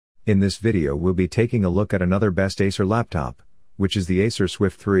In this video we'll be taking a look at another best Acer laptop, which is the Acer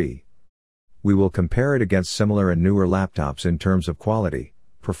Swift 3. We will compare it against similar and newer laptops in terms of quality,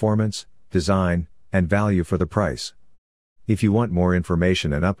 performance, design, and value for the price. If you want more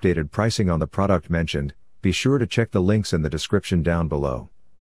information and updated pricing on the product mentioned, be sure to check the links in the description down below.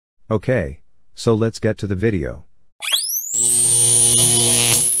 Okay, so let's get to the video.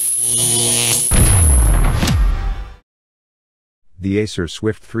 The Acer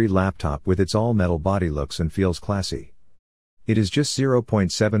Swift 3 laptop with its all-metal body looks and feels classy. It is just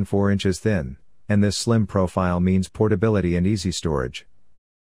 0.74 inches thin, and this slim profile means portability and easy storage.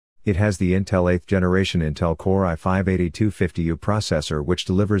 It has the Intel 8th generation Intel Core i5-8250U processor, which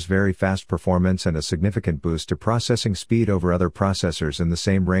delivers very fast performance and a significant boost to processing speed over other processors in the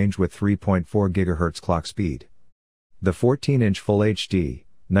same range with 3.4 GHz clock speed. The 14-inch Full HD,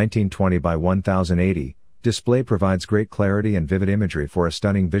 1920 by 1080, display provides great clarity and vivid imagery for a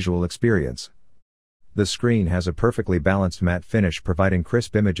stunning visual experience. The screen has a perfectly balanced matte finish, providing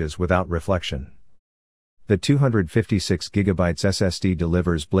crisp images without reflection. The 256GB SSD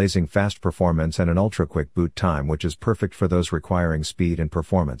delivers blazing fast performance and an ultra-quick boot time, which is perfect for those requiring speed and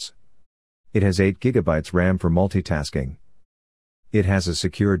performance. It has 8GB RAM for multitasking. It has a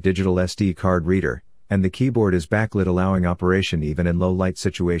secure digital SD card reader, and the keyboard is backlit, allowing operation even in low light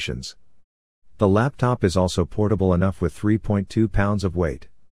situations. The laptop is also portable enough with 3.2 pounds of weight.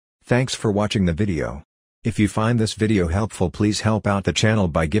 Thanks for watching the video. If you find this video helpful, please help out the channel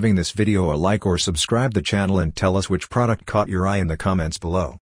by giving this video a like or subscribe the channel and tell us which product caught your eye in the comments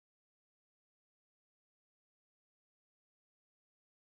below.